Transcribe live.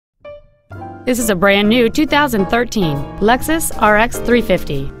This is a brand new 2013 Lexus RX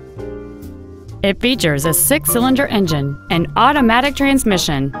 350. It features a 6-cylinder engine, an automatic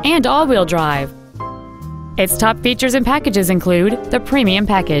transmission, and all-wheel drive. Its top features and packages include the Premium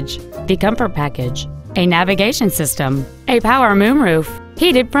Package, the Comfort Package, a navigation system, a power moonroof,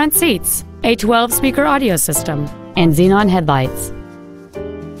 heated front seats, a 12-speaker audio system, and xenon headlights.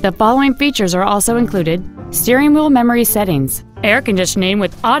 The following features are also included: steering wheel memory settings, air conditioning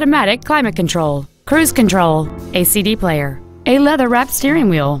with automatic climate control, cruise control, a CD player, a leather-wrapped steering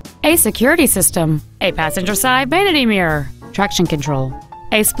wheel, a security system, a passenger side vanity mirror, traction control,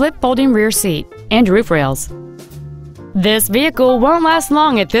 a split folding rear seat, and roof rails. This vehicle won't last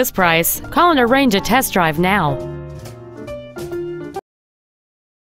long at this price. Call and arrange a test drive now.